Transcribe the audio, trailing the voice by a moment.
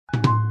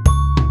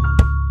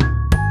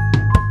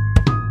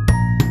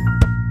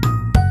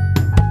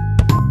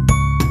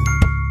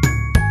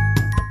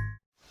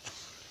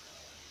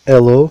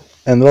Hello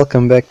and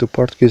welcome back to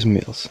Portuguese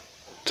Meals.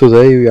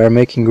 Today we are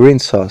making green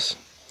sauce.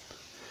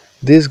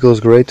 This goes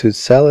great with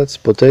salads,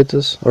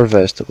 potatoes or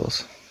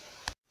vegetables.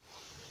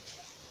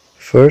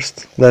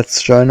 First,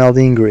 let's join all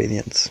the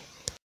ingredients.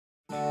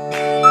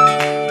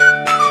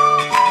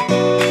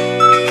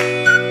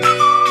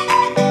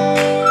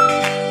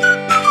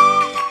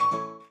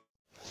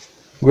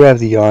 Grab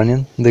the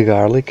onion, the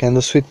garlic and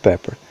the sweet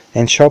pepper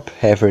and chop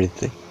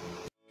everything.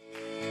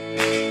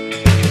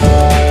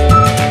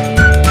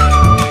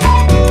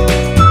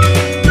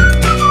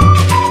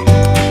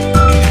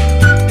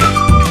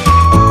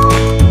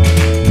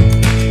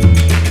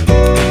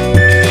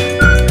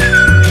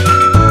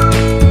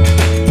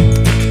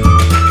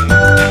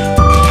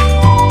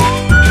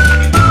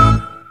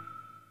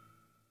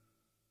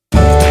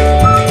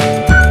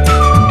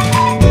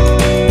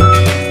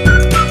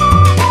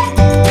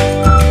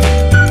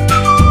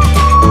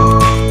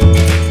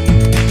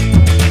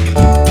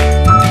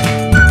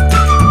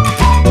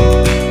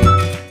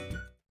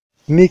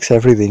 Mix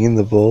everything in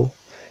the bowl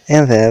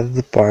and add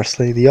the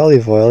parsley, the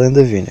olive oil and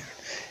the vinegar.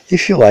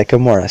 If you like a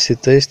more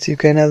acid taste, you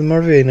can add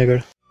more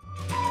vinegar.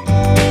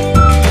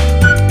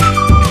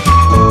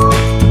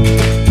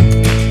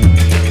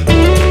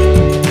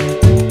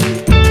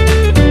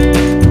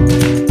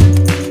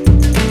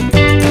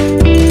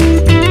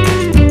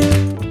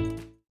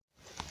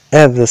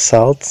 Add the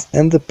salt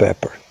and the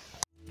pepper.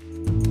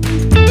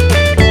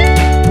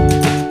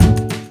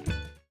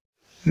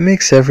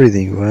 Mix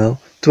everything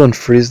well to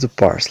unfreeze the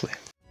parsley.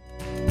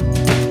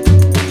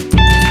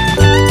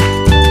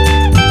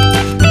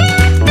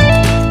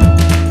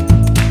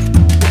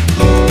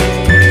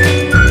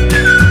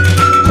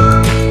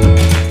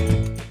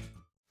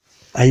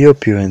 I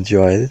hope you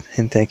enjoyed it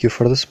and thank you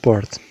for the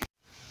support.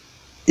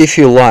 If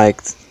you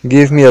liked,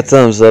 give me a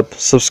thumbs up,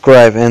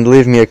 subscribe and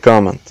leave me a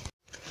comment.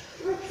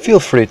 Feel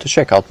free to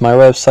check out my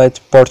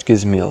website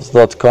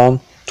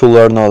portuguesemeals.com to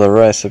learn other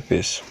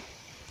recipes.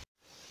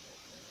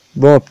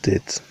 Bom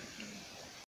apetite!